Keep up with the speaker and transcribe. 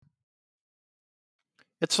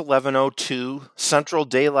It's 11:02 Central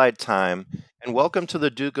Daylight Time, and welcome to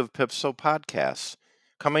the Duke of Pipso podcast,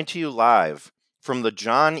 coming to you live from the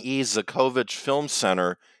John E. Zakovich Film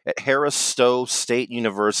Center at Harris Stowe State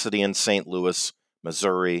University in St. Louis,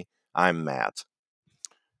 Missouri. I'm Matt.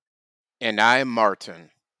 And I'm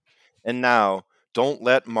Martin. And now, don't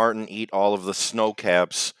let Martin eat all of the snow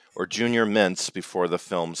caps or junior mints before the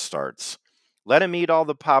film starts. Let him eat all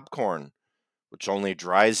the popcorn, which only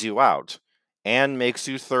dries you out and makes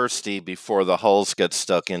you thirsty before the hulls get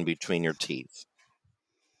stuck in between your teeth.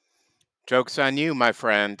 Joke's on you, my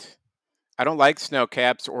friend. I don't like snow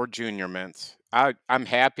caps or junior mints. I'm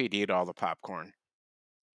happy to eat all the popcorn.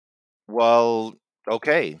 Well,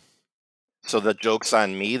 okay. So the joke's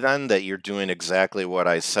on me then that you're doing exactly what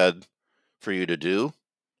I said for you to do?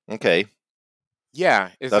 Okay, Yeah,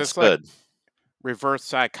 is that's this like good. reverse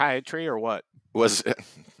psychiatry or what? Was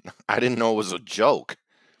I didn't know it was a joke.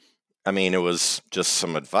 I mean, it was just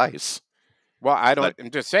some advice. Well, But I'm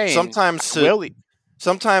just saying, sometimes I to will eat.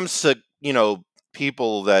 sometimes to,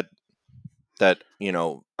 people that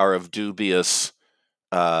are of dubious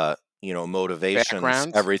motivations,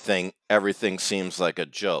 Backgrounds. everything seems like a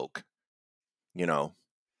joke. You know,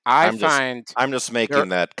 I I'm just find I'm just there, making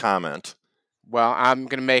that comment. well, I'm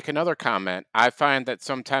going to make another comment. I find that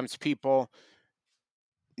sometimes people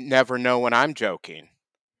never know when I'm joking,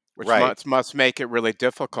 which Right, must make it really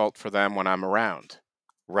difficult for them when I'm around.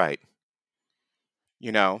 right.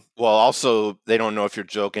 You know? Well, also they don't know if you're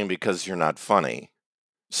joking because you're not funny.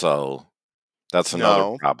 So that's another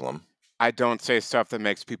No, problem. I don't say stuff that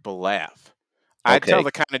makes people laugh. I tell Okay.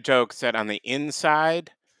 the kind of jokes that on the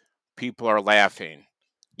inside, people are laughing.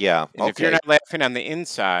 Yeah, And if you're okay. not laughing on the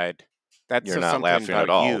inside, that You're says not something laughing at about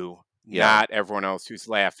all. you, Yeah. not everyone else who's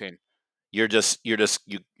laughing. You're No,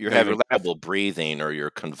 you're having laughing. trouble breathing or you're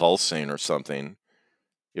convulsing or something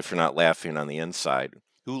if you're not laughing on the inside.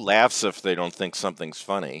 Who laughs if they don't think something's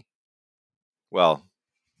funny? Well,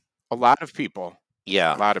 A lot of people. A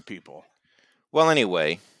yeah. lot of people. Well,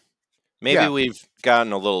 anyway, maybe Yeah, we've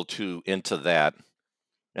gotten a little too into that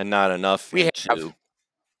and not enough we into have.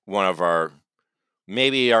 one of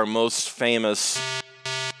maybe our most famous.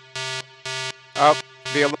 Oh,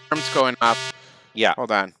 the alarm's going off. Yeah.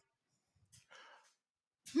 Hold on.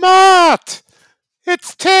 Mott!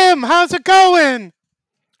 It's Tim! How's it going?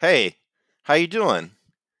 Hey, how you doing?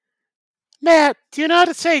 Matt, do you know how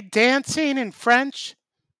to say dancing in French?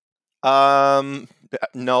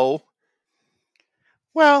 No.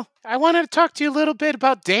 Well, I wanted to talk to you a little bit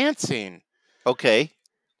about dancing. Okay.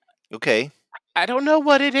 Okay. I don't know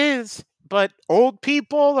what it is, but old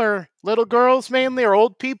people or little girls mainly or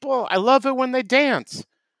old people, I love it when they dance.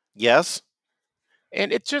 Yes.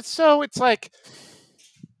 And it's like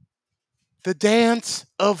the dance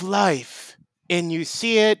of life. And you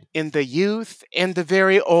see it in the youth and the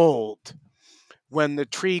very old. When the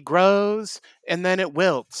tree grows and then it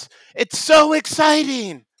wilts. It's so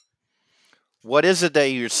exciting. What is it that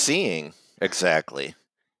you're seeing exactly?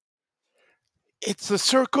 It's the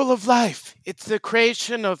circle of life. It's the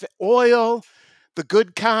creation of oil, the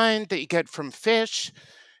good kind that you get from fish,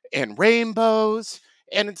 and rainbows,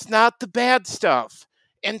 and it's not the bad stuff.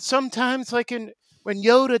 And sometimes, when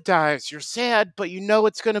Yoda dies, you're sad, but you know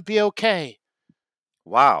it's going to be okay.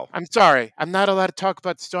 Wow. I'm sorry, I'm not allowed to talk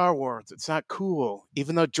about Star Wars. It's not cool,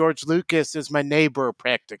 even though George Lucas is my neighbor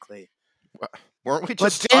practically. Weren't we But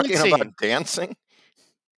just talking dancing, about dancing?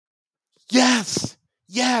 yes,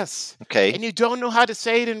 yes. Okay. And you don't know how to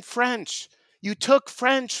say it in French. You took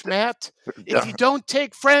French, Matt. If you D- don't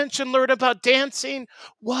take French and learn about dancing,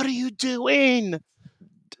 what are you doing?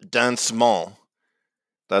 Dancement.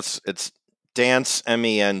 It's dance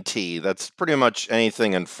ment. That's pretty much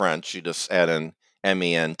anything in French. You just add an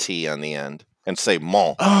ment on the end and say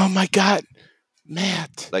mon, Oh my God,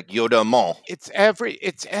 Matt. like Yoda mon. It's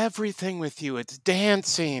everything with you. It's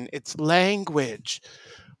dancing, it's language.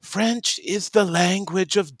 French is the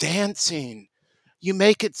language of dancing. You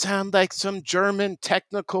make it sound like some German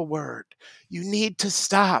technical word. You need to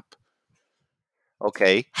stop.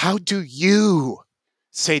 Okay. How do you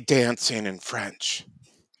say dancing in French?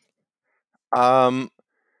 Um.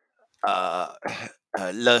 Uh.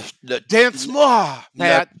 Le Dance moi, le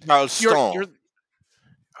Matt. You're Charleston.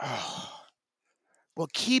 oh, well,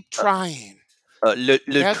 keep Uh, trying. le That's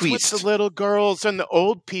what the twist. little girls and the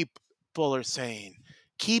old people are saying.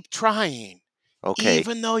 Keep trying. Okay.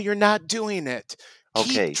 Even though you're not doing it, keep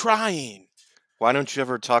Okay. trying. Why don't you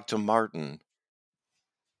ever talk to Martin?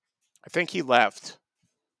 I think he left.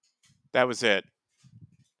 That was it.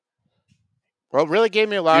 Well, it really gave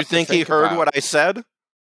me a Do you lot to think he think heard about. what I said?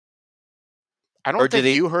 I Or don't did think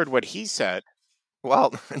he? you heard what he said.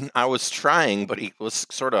 Well, I was trying, but he was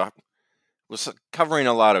covering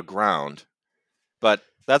a lot of ground. But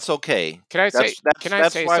that's okay. Can I say can I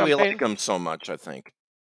That's say why we like something? him so much, I think.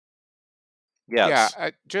 Yeah,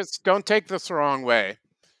 Yes. just don't take this the wrong way.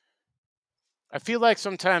 I feel like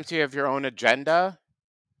sometimes you have your own agenda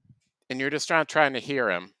and you're just not trying to hear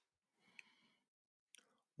him.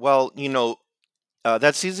 Well,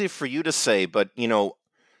 that's easy for you to say, but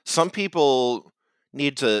some people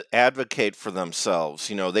need to advocate for themselves.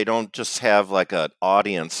 They don't just have like an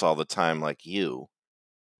audience all the time like you.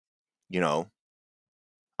 You know,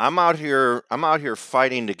 I'm out here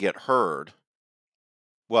fighting to get heard.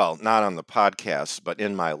 Well, not on the podcast, but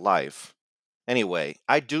in my life. Anyway,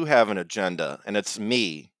 I do have an agenda, and it's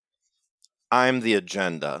me. I'm the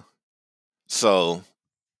agenda. So,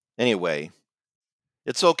 anyway,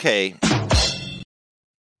 it's okay.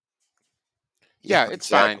 Yeah, Yeah, it's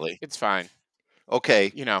fine. exactly. It's fine.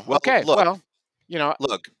 Okay. Well, Okay. look, Well, you know,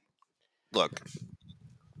 look, look.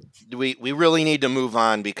 We really need to move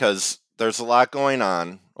on because there's a lot going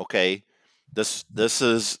on. Okay, this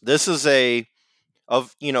is a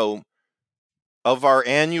of of our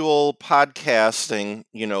annual podcasting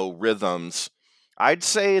rhythms. I'd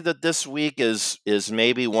say that this week is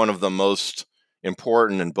maybe one of the most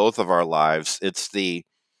important in both of our lives. It's the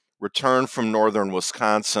return from northern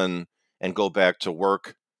Wisconsin and go back to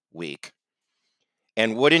work week.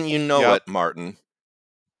 And wouldn't you know yep. it, Martin?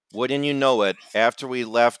 Wouldn't you know it, after we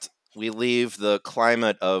leave the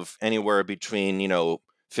climate of anywhere between,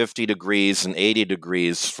 50 degrees and 80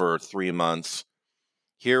 degrees for 3 months.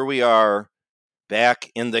 Here we are back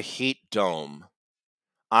in the heat dome.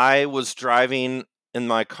 I was driving in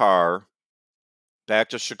my car back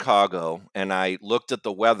to Chicago and I looked at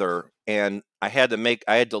the weather and I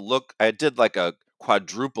did like a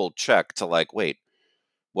quadruple check to like, wait,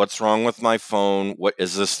 what's wrong with my phone? What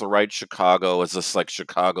is this the right Chicago? Is this like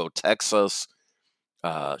Chicago, Texas?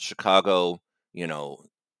 Chicago, you know,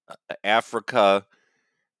 Africa.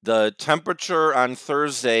 The temperature on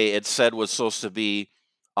Thursday, it said, was supposed to be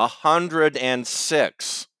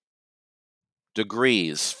 106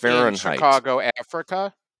 degrees In Fahrenheit. Chicago,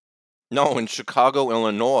 Africa. No, in Chicago,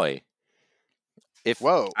 Illinois. If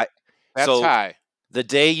Whoa, I that's so high. the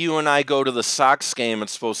day you and I go to the Sox game,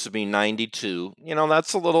 it's supposed to be 92.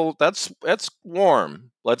 That's a little that's warm.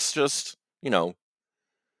 Let's just,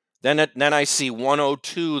 then I see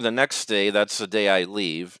 102 the next day. That's the day I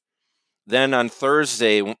leave. Then on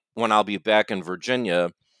Thursday, when I'll be back in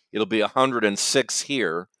Virginia, it'll be 106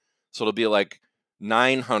 here. So it'll be like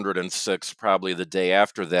 906 probably the day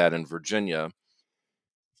after that in Virginia.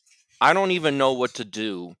 I don't even know what to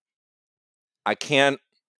do. I can't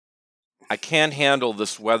I can't handle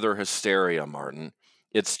this weather hysteria, Martin.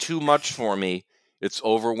 It's too much for me. It's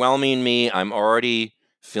overwhelming me. I'm already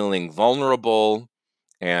feeling vulnerable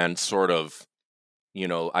and sort of,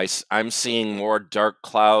 I'm seeing more dark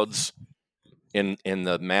clouds in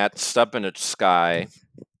the Matt Stepanich sky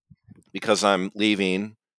because I'm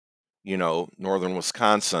leaving, northern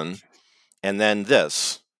Wisconsin. And then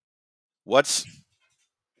this. What's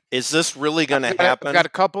is this really going to I've got happen? a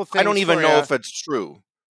couple I don't things even for know you. if it's true.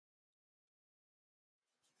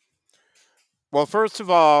 Well, first of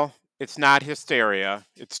all, it's not hysteria.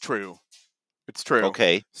 It's true. It's true.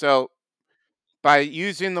 Okay. So, by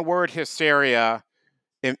using the word hysteria,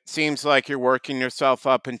 it seems like you're working yourself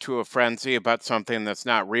up into a frenzy about something that's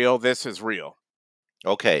not real. This is real.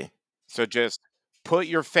 Okay. So just put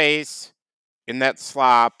your face in that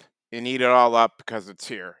slop and eat it all up because it's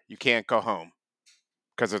here. You can't go home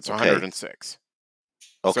because it's Okay. 106.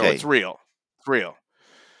 So it's Okay. real. It's real.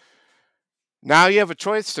 Now you have a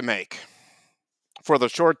choice to make. For the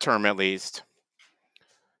short term, at least,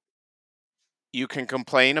 you can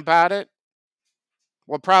complain about it.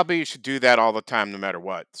 Well, probably you should do that all the time, no matter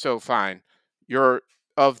what. So, fine. You're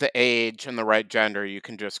of the age and the right gender. You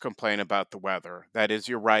can just complain about the weather. That is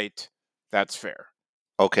your right. That's fair.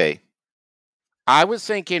 Okay. I was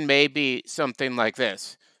thinking maybe something like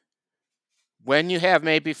this. When you have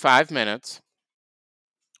maybe 5 minutes,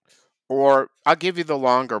 or I'll give you the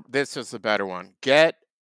longer, this is the better one. Get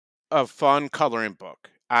a fun coloring book.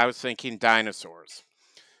 I was thinking dinosaurs.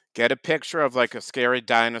 Get a picture of like a scary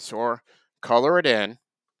dinosaur, color it in,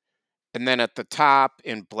 and then at the top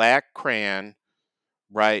in black crayon,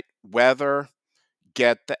 write weather,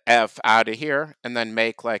 get the F out of here, and then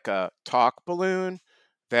make like a talk balloon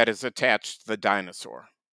that is attached to the dinosaur.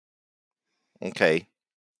 Okay.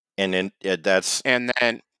 And then that's And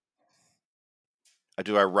then,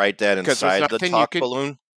 do I write that because there's inside the nothing you talk could,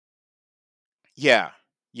 balloon? yeah,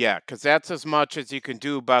 yeah, because that's as much as you can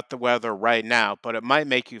do about the weather right now, but it might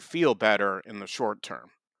make you feel better in the short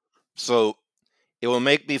term. So It will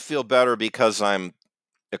make me feel better because I'm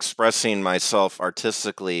expressing myself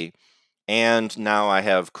artistically, and now I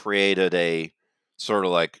have created a sort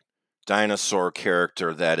of like dinosaur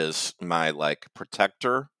character that is my like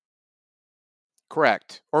protector.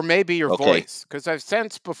 Correct. Or maybe your Okay. voice, because I've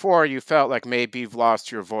sensed before you felt like maybe you've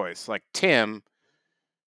lost your voice. Like Tim,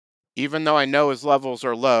 even though I know his levels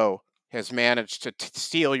are low, has managed to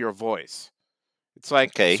steal your voice. It's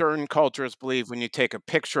like Okay. certain cultures believe when you take a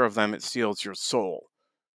picture of them, it steals your soul.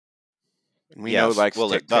 And we know he Yes. likes to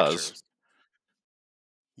Well, it take does. pictures.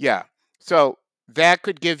 Yeah. So that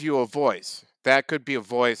could give you a voice. That could be a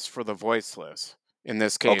voice for the voiceless. In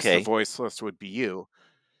this case, the Okay. voiceless would be you.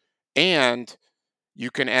 And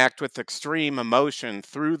you can act with extreme emotion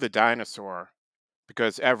through the dinosaur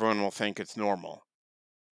because everyone will think it's normal.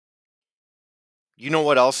 You know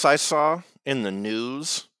what else I saw in the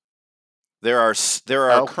news? There are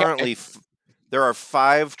Okay. currently there are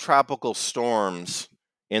 5 tropical storms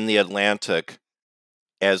in the Atlantic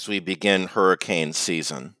as we begin hurricane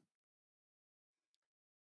season.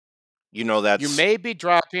 You know, You may be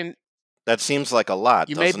dropping, that seems like a lot,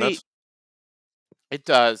 you may doesn't be, it? it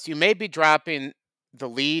does, you may be dropping the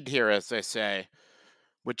lead here, as they say,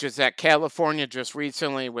 which is that California just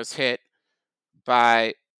recently was hit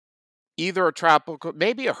by either a tropical,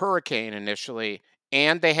 maybe a hurricane initially,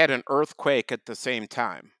 and they had an earthquake at the same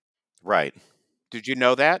time. Right. Did you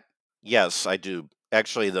know that? Yes, I do.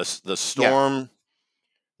 Actually, Yeah.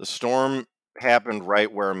 the storm happened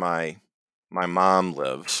right where my mom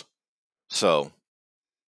lives. So,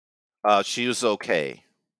 she was okay,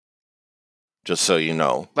 just so you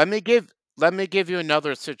know. Let me give you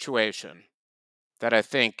another situation that I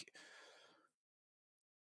think.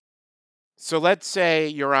 So let's say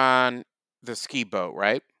you're on the ski boat,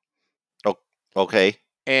 right? Oh, okay.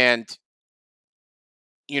 And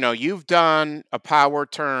you've done a power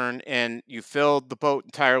turn and you filled the boat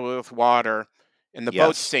entirely with water and the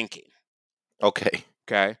boat's Yes. sinking, Okay.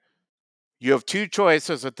 okay? You have two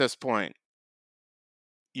choices at this point.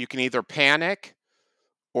 You can either panic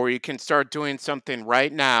or you can start doing something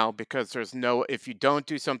right now because if you don't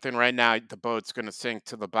do something right now, the boat's going to sink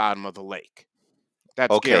to the bottom of the lake.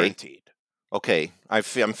 That's Okay. guaranteed. Okay. I'm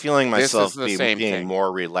feeling This is myself the same being thing.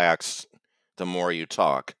 more relaxed the more you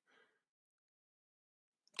talk.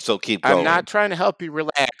 So keep I'm not going. trying to help you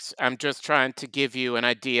relax. I'm just trying to give you an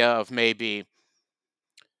idea of maybe,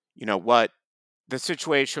 what the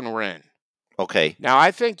situation we're in. Okay. Now,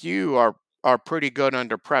 I think you are pretty good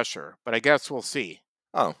under pressure, but I guess we'll see,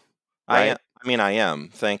 Oh, right? I mean, I am.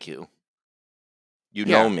 Thank you. You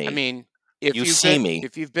know Yeah, I me. mean, You see me.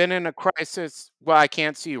 if you've been in a crisis, well, I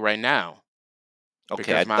can't see you right now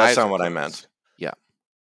Okay, because my that's eyes not are what I meant. closed. Yeah.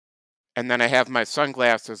 And then I have my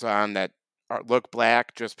sunglasses on that look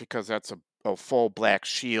black just because that's a full black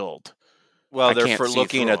shield. Well, I they're can't for see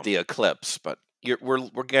looking through at them. the eclipse, but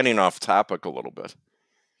we're getting off topic a little bit.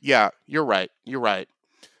 Yeah, you're right. You're right.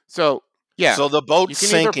 So, yeah, So the you boat's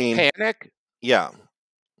can either sinking. panic. Yeah.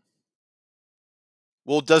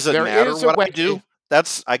 Well, does it There matter is a what way. I do?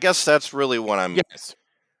 I guess that's really what I'm. Yes.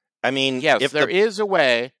 I mean, Yes, if there the is a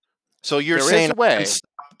way. so you're There is saying a way.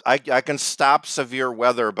 I can stop severe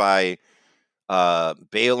weather by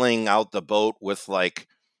bailing out the boat with like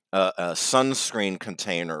a sunscreen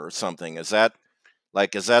container or something. Is that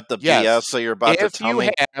the BS Yes. that you're about to tell me?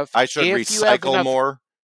 I should If you have recycle enough, more?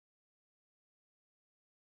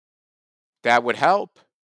 that would help.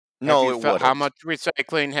 Have No, you it felt how wouldn't. much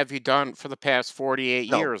recycling have you done for the past 48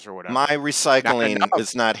 No, years or my whatever? Not recycling enough.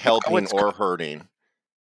 is not Now helping it's or hurting.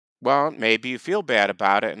 well, maybe you feel bad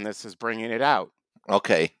about it and this is bringing it out.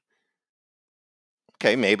 Okay.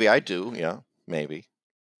 Okay, maybe I do. Yeah, maybe.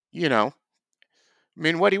 You know. I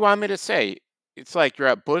mean, what do you want me to say? It's like you're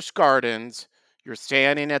at Busch Gardens, you're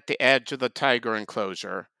standing at the edge of the tiger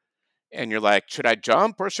enclosure, and you're like, should I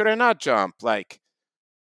jump or should I not jump? Like,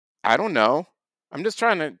 I don't know. I'm just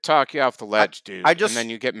trying to talk you off the I ledge, I dude, and then just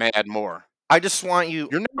you get mad more. I just want you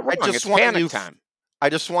You're not I wrong. just It's want panic you time. I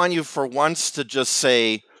just want you for once to just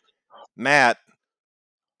say, "Matt,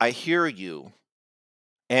 I hear you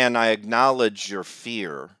and I acknowledge your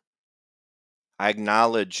fear. I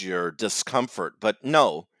acknowledge your discomfort." But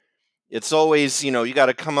no, it's always, you got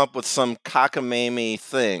to come up with some cockamamie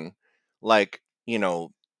thing like,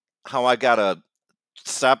 how I got to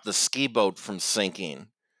stop the ski boat from sinking.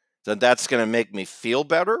 That's going to make me feel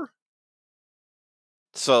better.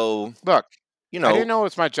 So, Look, you I didn't know, know it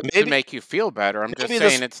was my job to maybe make you feel better. I'm just maybe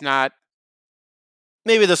saying this it's not.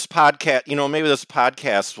 maybe this podcast, maybe this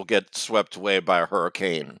podcast will get swept away by a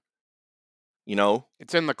hurricane, you know?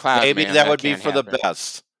 It's in the clouds, Maybe man. that That would be can't for the happen.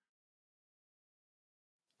 best.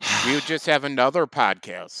 We would just have another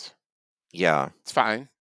podcast. Yeah. It's fine.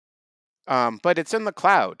 But it's in the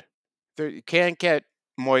cloud. There, you can't get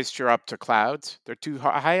moisture up to clouds. They're too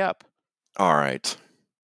high up. All right.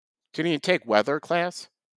 Didn't you take weather class?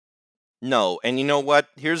 No, and you know what?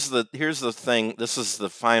 Here's the thing. This is the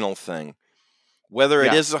final thing. Whether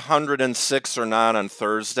it Yeah. is 106 or not on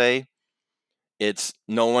Thursday, it's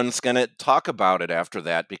no one's going to talk about it after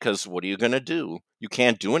that because what are you going to do? You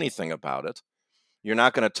can't do anything about it. You're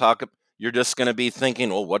not going to talk. You're just going to be thinking,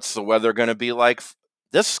 well, what's the weather going to be like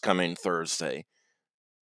this coming Thursday?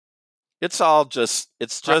 It's Probably just,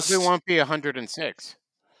 won't be 106.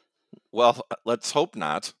 well, let's hope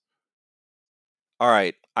not. All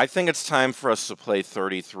right. I think it's time for us to play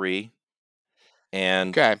 33.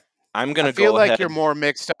 And Okay. I'm going I to feel go like you're ahead. more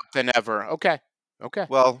mixed up than ever. Okay. Okay.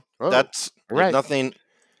 Well, Oh, all there's right.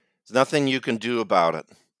 nothing you can do about it.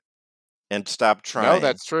 And stop No, trying.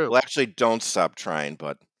 that's true. Well, actually, don't stop trying,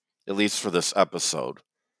 but at least for this episode.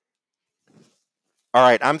 All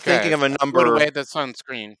right. I'm thinking Okay. of a Put number. away the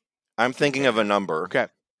sunscreen I'm thinking of a container. number. Okay.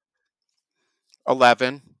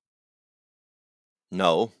 11.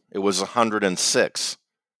 No, it was 106.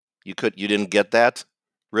 You didn't get that?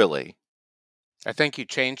 Really? I think you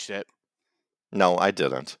changed it. No, I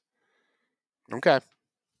didn't. Okay.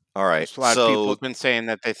 All right. Just a lot of people So have been saying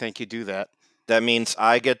that they think you do that. that means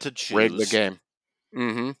I get to Rig the choose. game.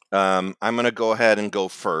 Mm-hmm. I'm going to go ahead and go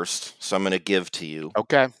first. So I'm going to give to you.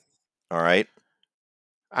 Okay. All right.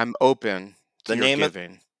 I'm open The to your name of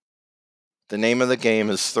giving. the name of the game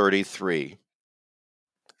is 33.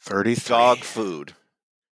 33. Dog food.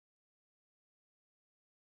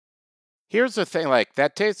 Here's the thing, like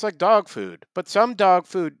that tastes like dog food, but some dog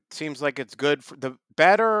food seems like it's good for the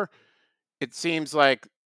better. It seems like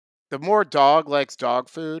the more dog likes dog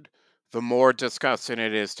food, the more disgusting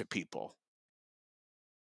it is to people.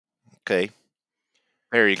 Okay.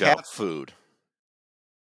 There you go. Cat food.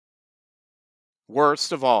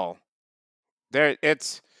 Worst of all, there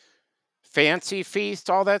it's fancy feast,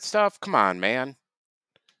 all that stuff. Come on, man.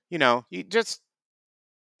 You just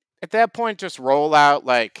at that point just roll out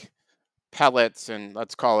like pellets and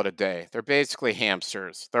let's call it a day. They're basically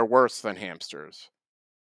hamsters. They're worse than hamsters.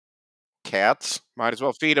 Cats. Might as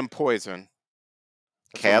well feed them poison.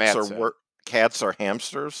 That's what Cats Matt are said. cats are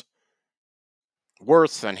hamsters.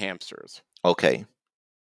 Worse than hamsters. Okay.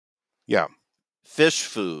 Yeah. Fish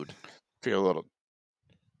food. Feel a little.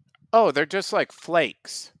 Oh, they're just like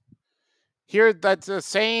flakes. Here, that's a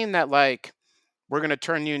saying that like we're gonna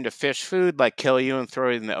turn you into fish food, like kill you and throw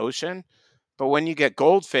you in the ocean. But when you get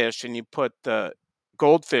goldfish and you put the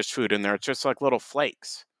goldfish food in there, it's just like little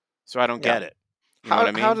flakes. So I don't Yeah. get it. You know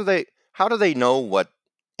what I How mean? do they know what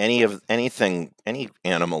any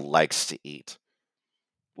animal likes to eat?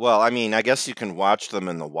 Well, I mean, I guess you can watch them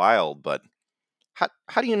in the wild, but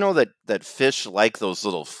how do you know that fish like those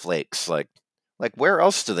little flakes? Like where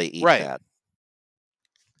else do they eat Right. that?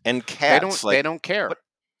 And They don't cats, they like don't care.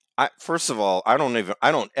 what? First of all, I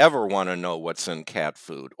don't ever want to know what's in cat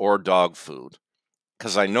food or dog food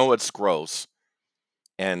because I know it's gross.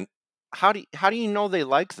 And how do you know they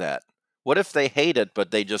like that? What if they hate it, but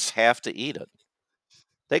they just have to eat it?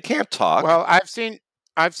 They can't talk. Well, I've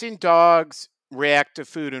seen dogs react to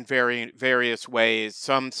food in various ways.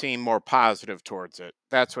 Some seem more positive towards it.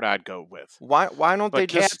 That's what I'd go with. Why don't they But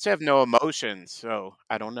just cats have no emotions, so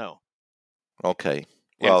I don't know. Okay.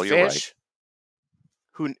 And Well, you're right. fish,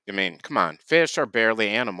 I mean, come on, fish are barely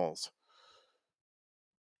animals.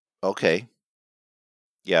 Okay.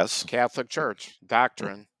 Yes. Catholic Church Mm,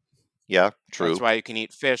 doctrine. yeah, That's true. why you can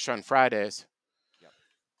eat fish on Fridays. Yep.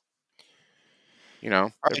 All They're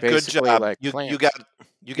right, good basically job. like You got plants.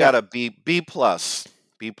 you Yeah. got a B plus.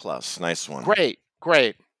 B plus. Nice one. Great,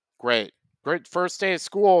 great, great. Great first day of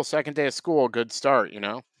school, second day of school, good start.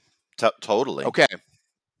 Totally. Okay.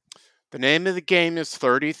 The name of the game is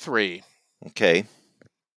 33. Okay.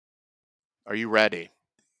 Are you ready?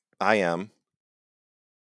 I am.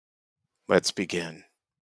 Let's begin.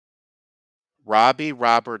 Robbie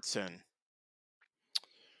Robertson.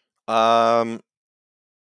 Um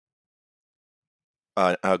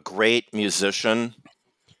a great musician.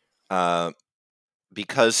 Uh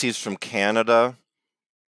because he's from Canada,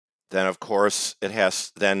 then of course it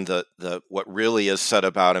has then the what really is said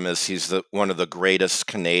about him is he's the one of the greatest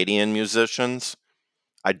Canadian musicians.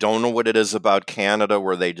 I don't know what it is about Canada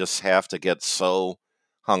where they just have to get so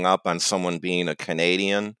hung up on someone being a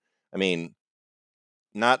Canadian. I mean,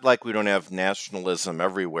 not like we don't have nationalism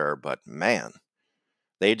everywhere, but man,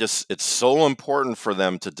 it's so important for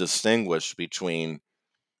them to distinguish between,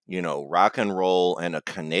 rock and roll and a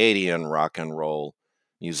Canadian rock and roll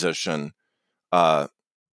musician.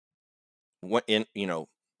 What in,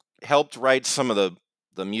 helped write some of the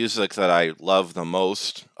the music that I love the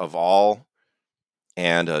most of all,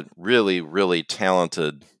 and a really, really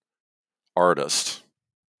talented artist.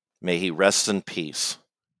 May he rest in peace.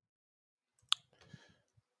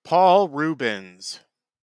 Paul Rubens.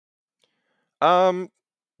 Um,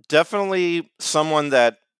 Definitely someone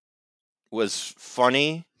that was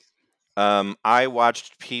funny. I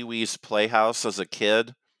watched Pee Wee's Playhouse as a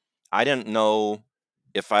kid. I didn't know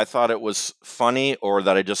if I thought it was funny or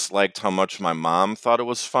that I just liked how much my mom thought it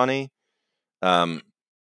was funny. Um,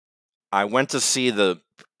 I went to see the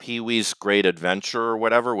Pee Wee's Great Adventure or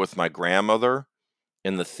whatever with my grandmother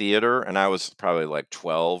in the theater, and I was probably like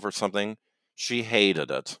 12 or something. She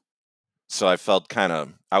hated it. So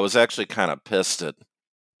I was actually kind of pissed at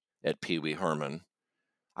Pee Wee Herman.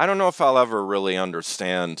 I don't know if I'll ever really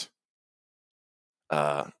understand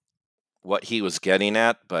uh, what he was getting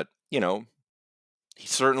at, but, he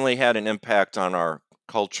certainly had an impact on our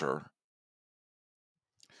culture.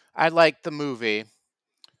 I liked the movie.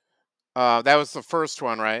 That was the first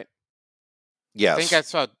one, right?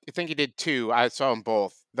 Yes. I think he did two. I saw them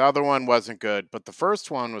both. The other one wasn't good, but the first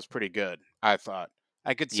one was pretty good, I thought.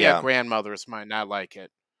 I could see how Yeah. grandmothers might not like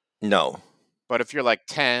it. No. But if you're like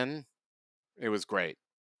 10, it was great.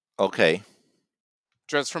 Okay.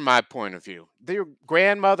 Just from my point of view. Your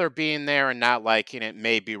grandmother being there and not liking it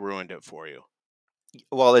maybe ruined it for you.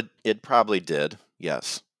 Well, it probably did.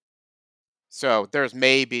 Yes. So there's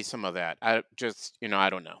maybe some of that. I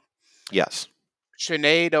don't know. Yes.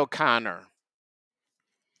 Sinead O'Connor.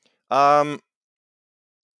 Um,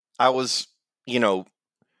 I was, you know,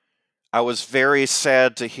 I was very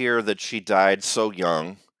sad to hear that she died so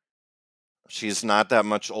young. She's not that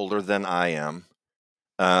much older than I am.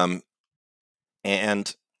 Um,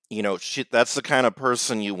 and that's the kind of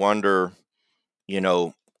person you wonder, you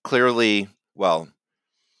know, clearly, well,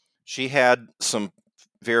 she had some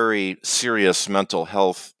very serious mental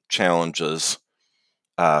health challenges,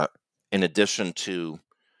 uh, in addition to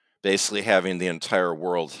basically having the entire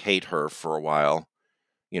world hate her for a while.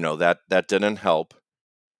 That didn't help.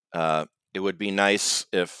 It would be nice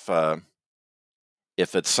if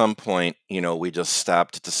at some point, we just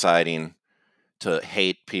stopped deciding to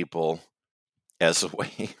hate people as a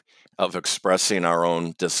way of expressing our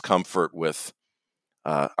own discomfort with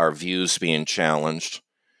our views being challenged.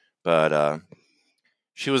 But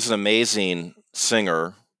she was an amazing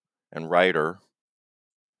singer and writer,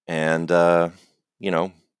 and I'm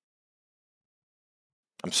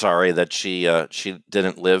sorry that she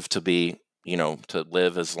didn't live to be to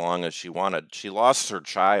live as long as she wanted. She lost her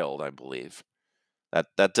child, I believe.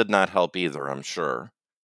 That did not help either, I'm sure.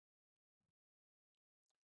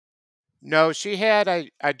 No, she had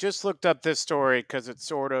I just looked up this story cuz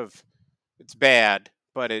it's bad,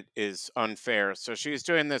 but it is unfair. So she was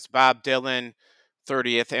doing this Bob Dylan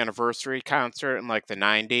 30th anniversary concert in like the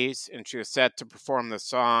 90s and she was set to perform the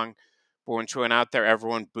song, but when she went out there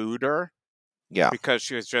everyone booed her Yeah, because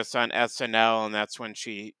she was just on SNL and that's when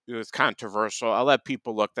it was controversial. I'll let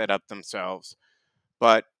people look that up themselves.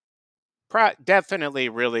 But definitely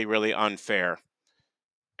really really unfair.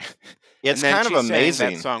 it's And then kind of she sang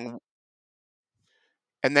that amazing. song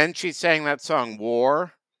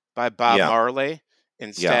War by Bob Yeah, Marley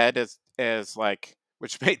yeah, instead as like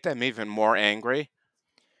which made them even more angry.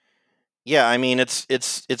 yeah. I mean,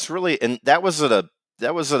 it's really, and that was at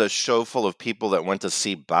a show full of people that went to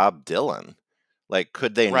see Bob Dylan. Like,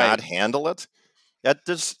 could they Right. not handle it?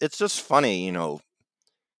 It's just funny,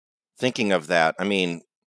 thinking of that. I mean,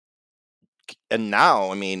 and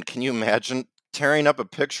now, I mean, can you imagine tearing up a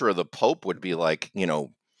picture of the Pope would be like,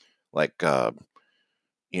 like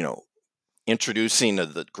you know, introducing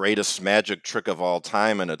the greatest magic trick of all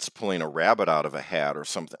time, and it's pulling a rabbit out of a hat or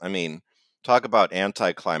something. I mean, talk about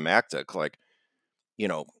anticlimactic. Like, you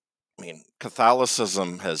know, I mean,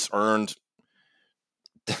 Catholicism has earned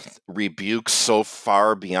rebukes so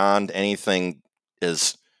far beyond anything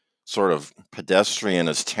as sort of pedestrian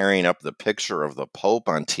as tearing up the picture of the Pope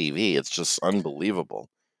on TV. It's just unbelievable.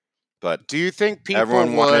 But Do you think people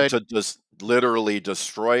everyone wanted would to just literally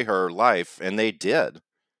destroy her life, and they did.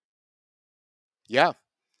 yeah.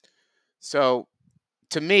 So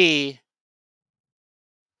to me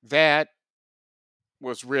that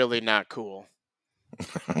was really not cool.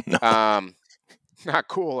 No. Um not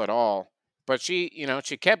cool at all. But she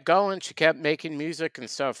kept going, she kept making music and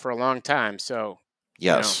stuff for a long time. So,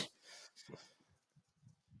 you know, Yes.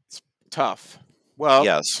 it's tough. Well,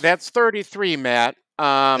 Yes. that's 33, Matt.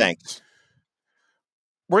 Thanks.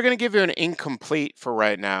 We're going to give you an incomplete for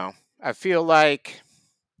right now. I feel like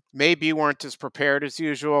maybe you weren't as prepared as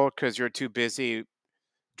usual because you're too busy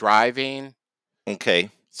driving. Okay.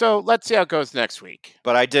 So let's see how it goes next week.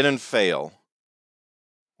 But I didn't fail.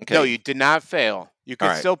 No, Okay. you did not fail. You All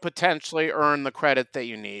could right. still potentially earn the credit that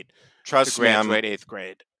you need to Trust me, graduate 8th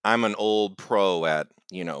grade. I'm an old pro at,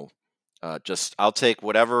 just I'll take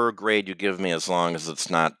whatever grade you give me as long as it's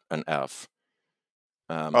not an F.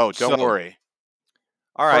 Oh, So, don't worry.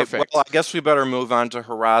 all right. Well, I Perfect. guess we better move on to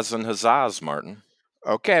hurrahs and huzzahs, Martin.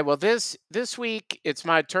 Okay, well this week it's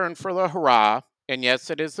my turn for the hurrah, and yes,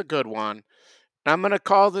 it is a good one. I'm going to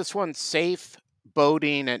call this one safe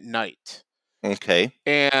boating at night. Okay.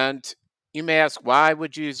 And you may ask, why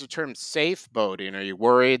would you use the term safe boating? Are you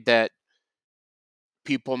worried that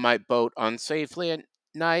people might boat unsafely at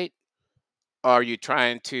night? Are you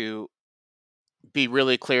trying to be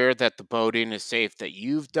really clear that the boating is safe that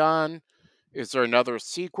you've done? Is there another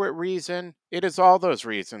secret reason? It is all those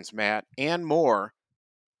reasons, Matt, and more.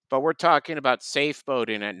 But we're talking about safe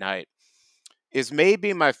boating at night is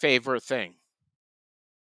maybe my favorite thing.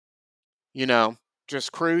 You know,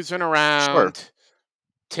 just cruising Sure. around,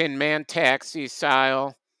 Tin Man Taxi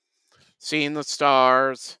style, seeing the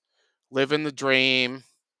stars, living the dream,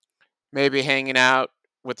 maybe hanging out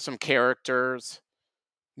with some characters.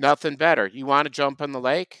 Nothing better. You want to jump in the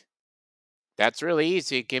lake? That's really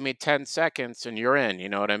easy. Give me 10 seconds and you're in. You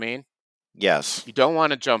know what I mean? Yes. You don't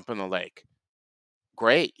want to jump in the lake.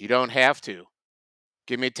 Great. You don't have to.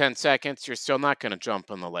 Give me 10 seconds. You're still not going to jump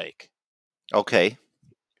in the lake. Okay.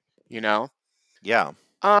 You know? Yeah.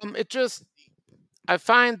 It just, I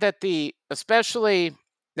find that especially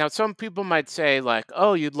now, some people might say, like,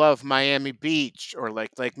 oh, you'd love Miami Beach or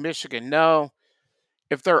like Lake Michigan. No,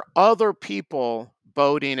 if there are other people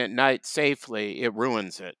boating at night safely, it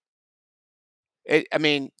ruins it. I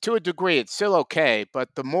mean, to a degree, it's still okay,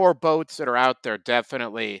 but the more boats that are out there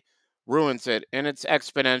definitely ruins it, and it's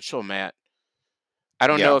exponential, Matt. I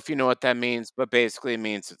don't Yeah. know if you know what that means, but basically it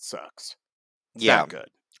means it sucks. It's Yeah. not good.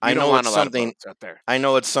 I You don't know want it's a lot of something boats out there. I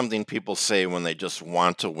know it's something people say when they just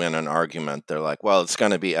want to win an argument. They're like, "Well, it's going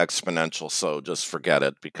to be exponential, so just forget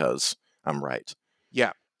it because I'm right."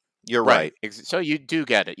 Yeah, You're right. right. So you do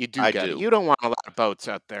get it. You do I get it. do. You don't want a lot of boats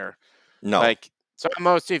out there. No. Like, so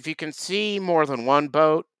almost if you can see more than one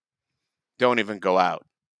boat, don't even go out.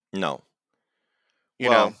 No. You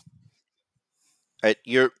know,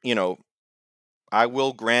 Well, I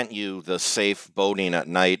will grant you the safe boating at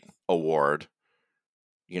night award.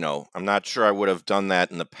 I'm not sure I would have done that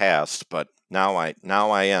in the past, but now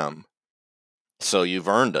I am. So you've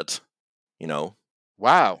earned it, you know.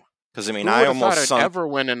 wow. Cuz I mean, Who I would have thought almost I'd sunk ever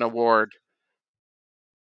win an award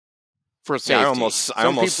for yeah, I safety? almost I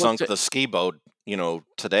Some almost people sunk say, the ski boat,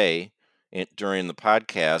 today during the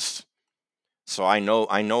podcast. So I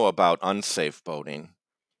know about unsafe boating.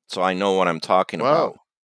 So I know what I'm talking about. whoa,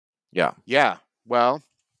 Yeah. yeah. Well,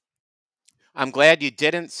 I'm glad you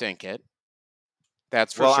didn't sink it.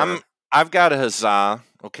 That's for Well, sure. I've got a huzzah,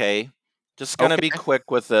 okay? Just going to be Okay. quick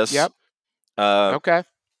with this. Yep. Uh Okay.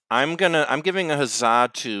 I'm giving a huzzah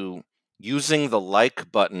to using the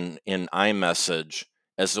like button in iMessage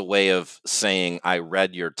as a way of saying I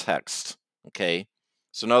read your text. Okay.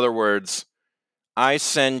 So in other words, I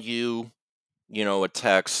send you, a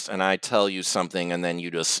text and I tell you something and then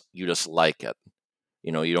you just like it.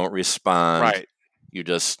 You don't respond. Right. You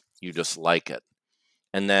just like it.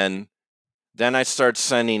 And then I start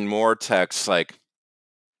sending more texts like,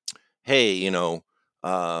 hey,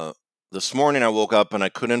 this morning I woke up and I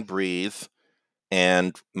couldn't breathe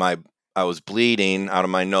and I was bleeding out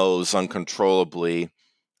of my nose uncontrollably,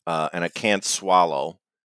 and I can't swallow.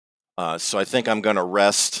 So I think I'm gonna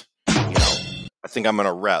rest. I think I'm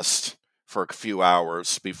gonna rest for a few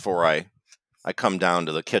hours before I come down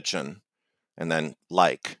to the kitchen, and then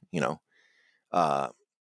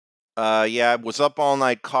uh, yeah, I was up all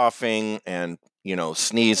night coughing and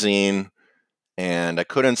sneezing, and I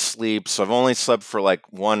couldn't sleep. So I've only slept for like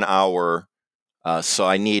 1 hour. So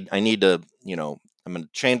I need to, I'm gonna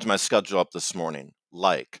change my schedule up this morning.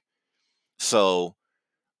 So,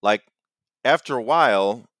 like after a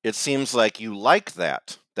while, it seems like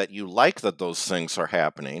that those things are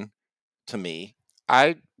happening to me. I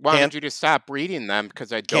Can't wanted you to stop reading them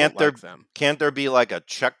because I don't can't like there them. can't there be like a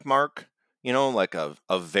check mark? Like a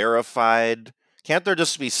verified. Can't there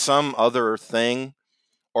just be some other thing?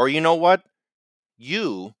 Or you know what?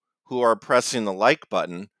 You who are pressing the like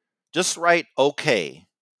button, just write okay.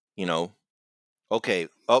 You know, okay.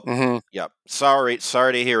 Oh, Hmm. yep. Sorry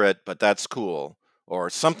to hear it, but that's cool. Or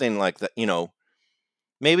something like that.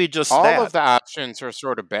 Maybe just All of that. the options are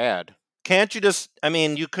sort of bad. Can't you just? I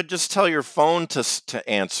mean, you could just tell your phone to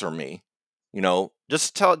answer me.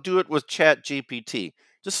 Just do it with Chat GPT.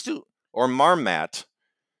 Just do or Marmat.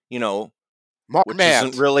 You know, More, which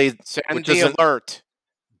isn't Matt, really, send which the isn't. alert.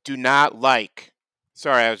 Do not like.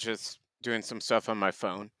 Sorry, I was just. doing some stuff on my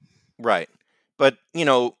phone. Right. But,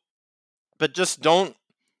 but just don't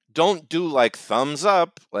do like thumbs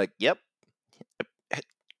up, like, yep,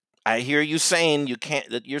 I hear you saying you can't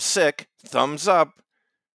that you're sick, thumbs up.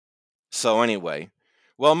 So anyway,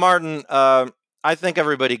 well, Martin, I think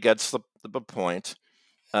everybody gets the point.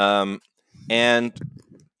 Um, and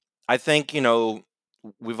I think,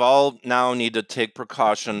 we've all now need to take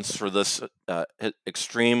precautions for this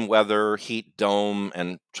extreme weather, heat dome,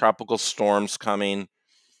 and tropical storms coming.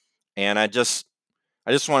 And I just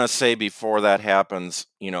want to say before that happens,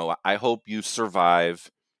 I hope you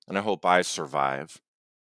survive, and I hope I survive,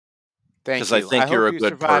 because Thank I you. I think you're hope a you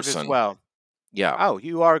good survive as person. well. Yeah, Oh,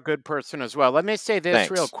 you are a good person as well. Let me say this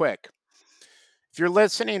real thanks. quick. If you're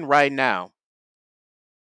listening right now,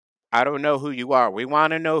 I don't know who you are. We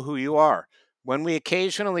want to know who you are. When we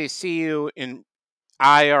occasionally see you in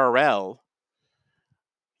IRL,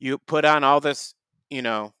 you put on all this, we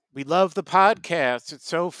love the podcast. It's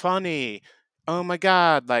so funny. Oh my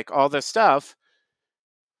God, like all this stuff.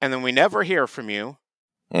 And then we never hear from you.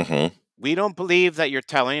 Hmm. We don't believe that you're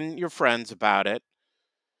telling your friends about it.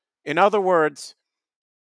 In other words,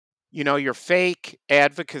 your fake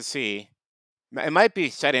advocacy, it might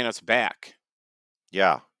be setting us back.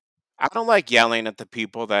 Yeah. I don't like yelling at the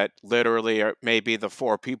people that literally are maybe the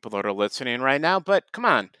four people that are listening right now, but come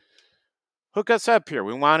on, hook us up here.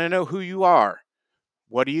 We want to know who you are.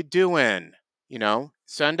 What are you doing?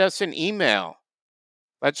 Send us an email.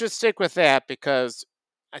 Let's just stick with that because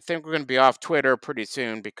I think we're going to be off Twitter pretty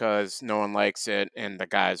soon because no one likes it and the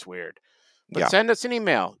guy's weird. But Yeah. send us an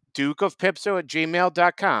email,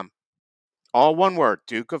 dukeofpipso@gmail.com. All one word,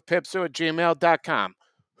 dukeofpipso@gmail.com.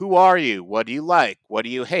 Who are you? What do you like? What do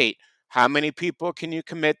you hate? How many people can you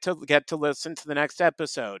commit to get to listen to the next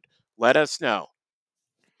episode? Let us know.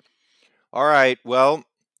 All right. Well,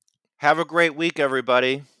 have a great week,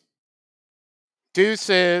 everybody.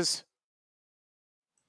 Deuces.